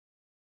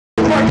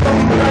like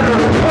something better.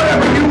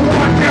 Whatever you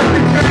want,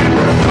 everything.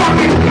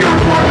 Fucking your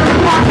mother,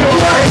 fuck your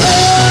life.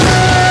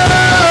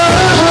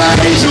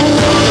 You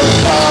wanna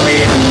fall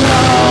in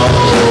love.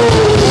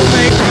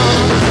 Make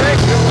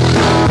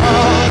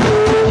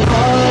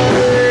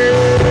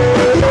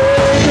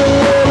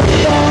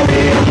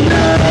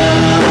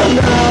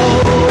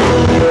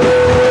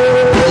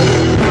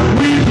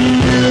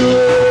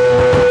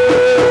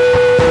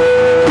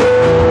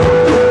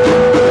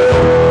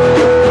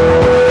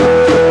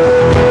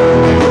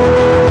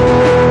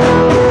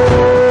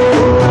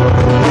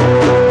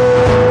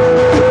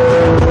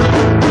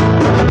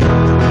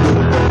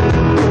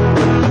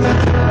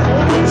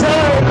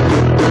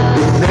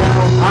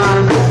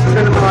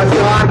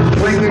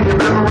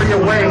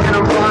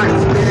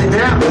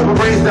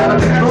out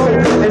of control,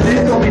 and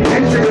this gon' be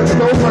tension and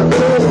slow my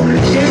soul.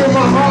 Give it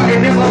my heart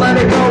and never let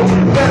it go.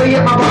 Better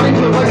yet, my body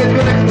feels like it's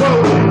gonna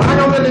explode. I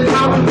know that this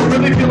house will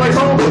really feel like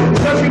home,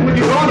 especially when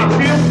you're gone. I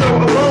feel so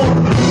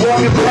alone.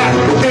 Walking back,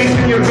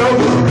 chasing your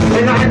ghost,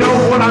 and I know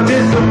what I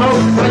miss the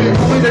most. Like you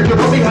told me that you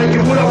love me, how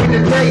you would always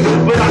say,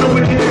 but I know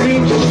it didn't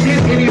mean shit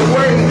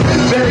anyway.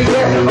 Better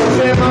yet, I'll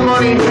spend my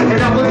money,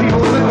 and I'll put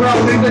people in the crowd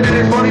thinking that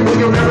it's funny, but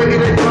you'll never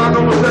get it done.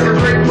 Almost like a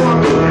straight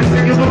from me.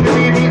 Then you look at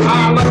me in the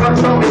eye like I'm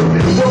telling.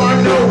 Well, I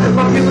know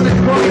my feeling is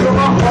funny, but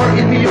my heart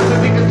is here to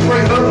think it's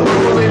straight up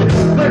rumbling.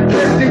 Let's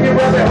test in your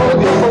rabbit hole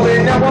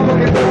tumbling. Now I'm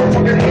looking for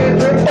fucking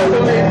hands and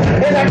fumbling,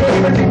 and I can't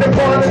even see the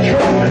bar in the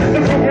trunk. The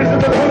proof is in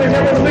the pudding,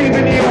 never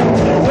leaving you.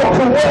 Walk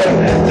away,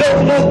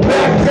 don't look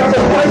back. Got the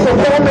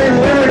microphone and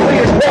lyrically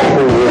it's back.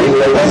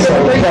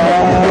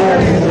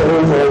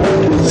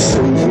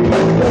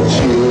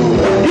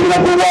 Give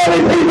up the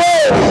wallet, people!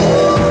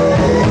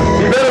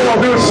 You better not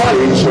do it.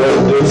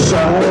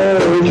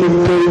 Decide your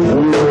fate.